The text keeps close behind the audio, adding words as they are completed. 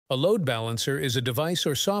A load balancer is a device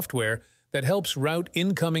or software that helps route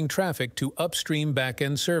incoming traffic to upstream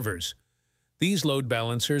backend servers. These load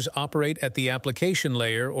balancers operate at the application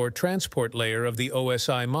layer or transport layer of the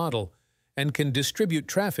OSI model and can distribute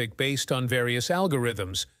traffic based on various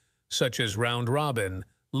algorithms, such as round-robin,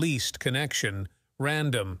 least connection,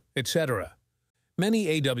 random, etc. Many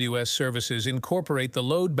AWS services incorporate the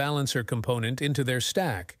load balancer component into their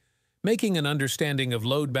stack, making an understanding of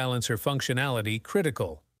load balancer functionality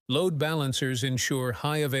critical. Load balancers ensure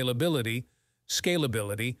high availability,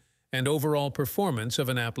 scalability, and overall performance of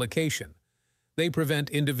an application. They prevent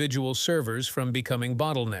individual servers from becoming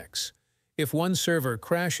bottlenecks. If one server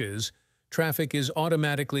crashes, traffic is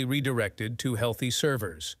automatically redirected to healthy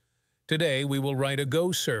servers. Today, we will write a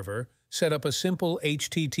Go server, set up a simple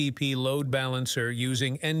HTTP load balancer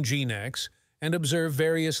using Nginx, and observe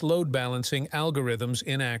various load balancing algorithms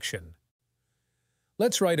in action.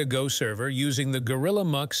 Let's write a Go server using the Gorilla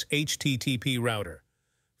Mux HTTP router.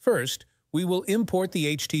 First, we will import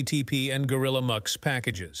the HTTP and Gorilla Mux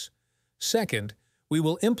packages. Second, we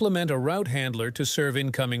will implement a route handler to serve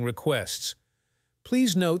incoming requests.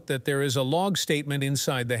 Please note that there is a log statement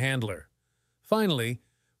inside the handler. Finally,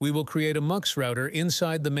 we will create a Mux router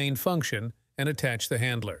inside the main function and attach the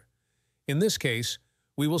handler. In this case,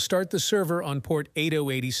 we will start the server on port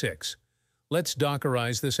 8086. Let's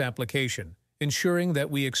Dockerize this application, ensuring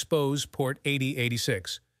that we expose port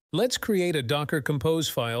 8086. Let's create a Docker Compose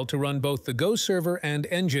file to run both the Go server and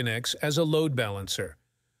Nginx as a load balancer.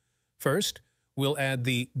 First, we'll add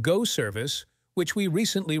the Go service, which we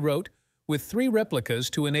recently wrote, with 3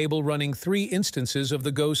 replicas to enable running 3 instances of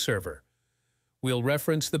the Go server. We'll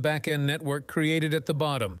reference the backend network created at the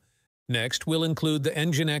bottom. Next, we'll include the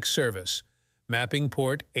Nginx service, mapping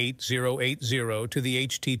port 8080 to the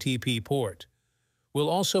HTTP port. We'll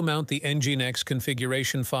also mount the Nginx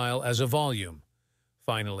configuration file as a volume.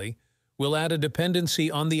 Finally, we'll add a dependency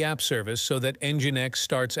on the app service so that Nginx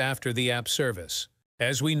starts after the app service.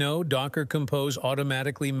 As we know, Docker Compose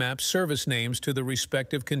automatically maps service names to the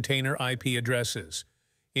respective container IP addresses.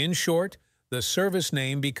 In short, the service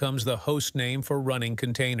name becomes the host name for running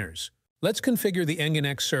containers. Let's configure the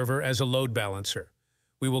Nginx server as a load balancer.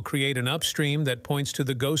 We will create an upstream that points to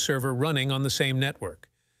the Go server running on the same network.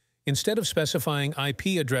 Instead of specifying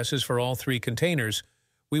IP addresses for all 3 containers,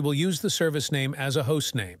 we will use the service name as a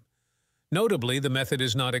host name. Notably, the method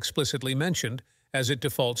is not explicitly mentioned, as it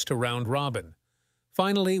defaults to round-robin.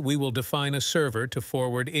 Finally, we will define a server to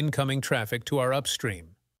forward incoming traffic to our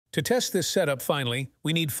upstream. To test this setup finally,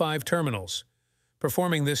 we need 5 terminals.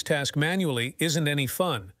 Performing this task manually isn't any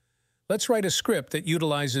fun. Let's write a script that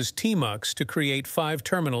utilizes tmux to create 5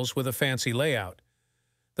 terminals with a fancy layout.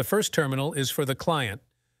 The first terminal is for the client,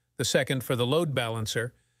 the second for the load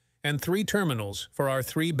balancer, and 3 terminals for our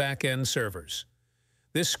 3 back-end servers.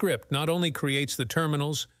 This script not only creates the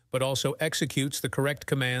terminals, but also executes the correct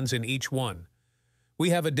commands in each one.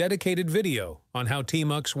 We have a dedicated video on how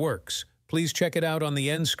tmux works. Please check it out on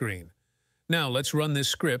the end screen. Now let's run this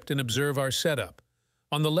script and observe our setup.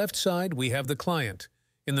 On the left side, we have the client.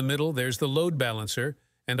 In the middle, there's the load balancer,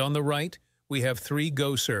 and on the right, we have 3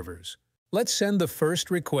 Go servers. Let's send the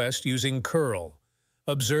first request using curl.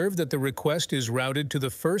 Observe that the request is routed to the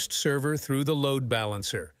first server through the load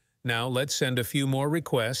balancer. Now let's send a few more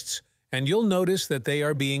requests, and you'll notice that they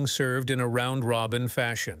are being served in a round-robin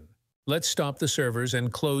fashion. Let's stop the servers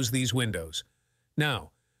and close these windows.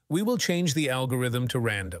 Now, we will change the algorithm to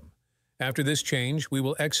random. After this change, we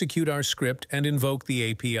will execute our script and invoke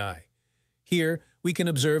the API. Here, we can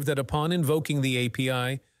observe that upon invoking the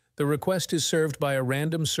API, the request is served by a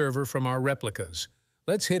random server from our replicas.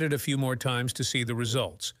 Let's hit it a few more times to see the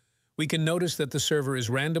results. We can notice that the server is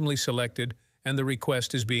randomly selected and the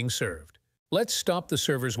request is being served. Let's stop the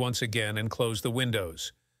servers once again and close the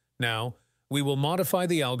windows. Now, we will modify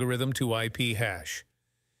the algorithm to IP hash.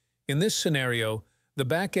 In this scenario, the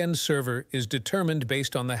back-end server is determined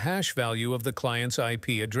based on the hash value of the client's IP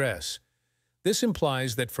address. This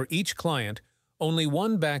implies that for each client, only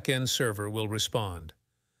one back-end server will respond.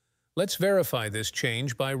 Let's verify this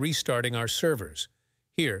change by restarting our servers.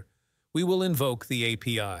 Here, we will invoke the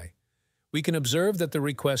API. We can observe that the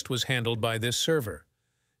request was handled by this server.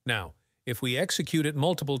 Now, if we execute it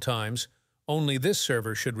multiple times, only this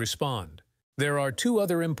server should respond. There are 2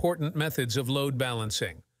 other important methods of load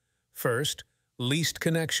balancing. First, least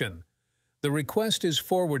connection. The request is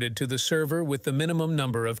forwarded to the server with the minimum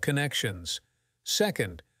number of connections.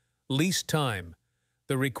 Second, least time.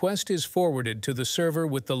 The request is forwarded to the server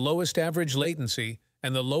with the lowest average latency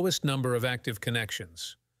and the lowest number of active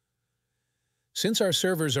connections. Since our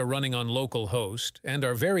servers are running on local host and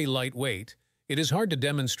are very lightweight, it is hard to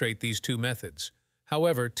demonstrate these 2 methods.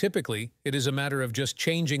 However, typically, it is a matter of just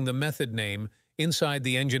changing the method name inside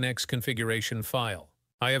the Nginx configuration file.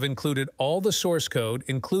 I have included all the source code,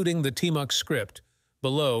 including the tmux script,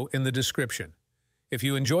 below in the description. If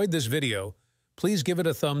you enjoyed this video, please give it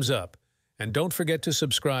a thumbs up, and don't forget to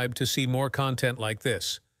subscribe to see more content like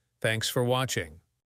this. Thanks for watching.